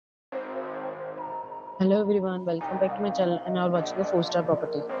Hello everyone, welcome back to my channel and now watching a 4-star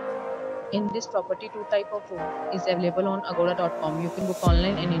property. In this property, two type of room is available on agoda.com. You can book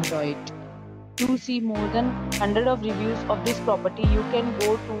online and enjoy it. To see more than 100 of reviews of this property, you can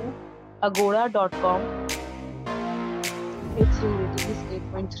go to agoda.com. Its rating is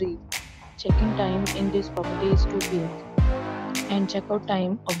 8.3. Check-in time in this property is 2 p.m. and check-out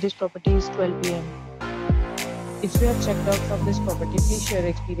time of this property is 12 p.m. If you have checked out from this property, please share your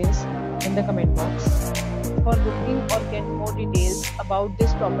experience in the comment box. For booking or get more details about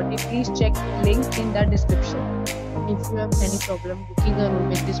this property, please check link in the description. If you have any problem booking a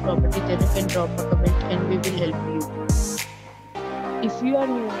room in this property, then you can drop a comment and we will help you. If you are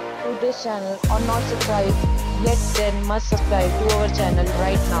new to this channel or not subscribed yet, then must subscribe to our channel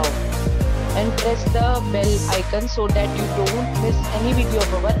right now and press the bell icon so that you don't miss any video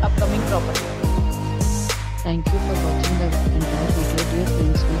of our upcoming property. Thank you for watching the entire video. Dear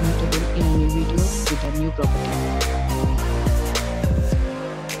friends, we meet again in a new video with a new property.